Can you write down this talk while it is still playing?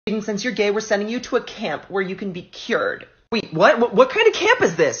Since you're gay, we're sending you to a camp where you can be cured. Wait, what? What kind of camp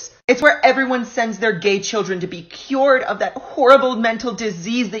is this? It's where everyone sends their gay children to be cured of that horrible mental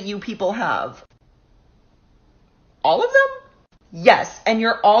disease that you people have. All of them? Yes, and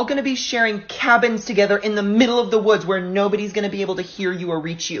you're all going to be sharing cabins together in the middle of the woods where nobody's going to be able to hear you or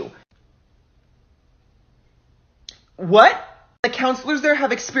reach you. What? The counselors there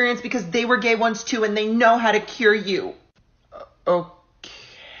have experience because they were gay once too, and they know how to cure you. Okay.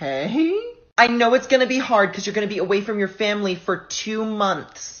 I know it's going to be hard because you're going to be away from your family for 2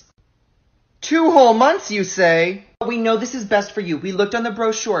 months. 2 whole months, you say? We know this is best for you. We looked on the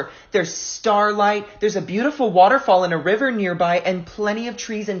brochure. There's starlight, there's a beautiful waterfall and a river nearby, and plenty of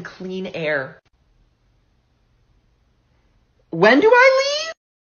trees and clean air. When do I leave?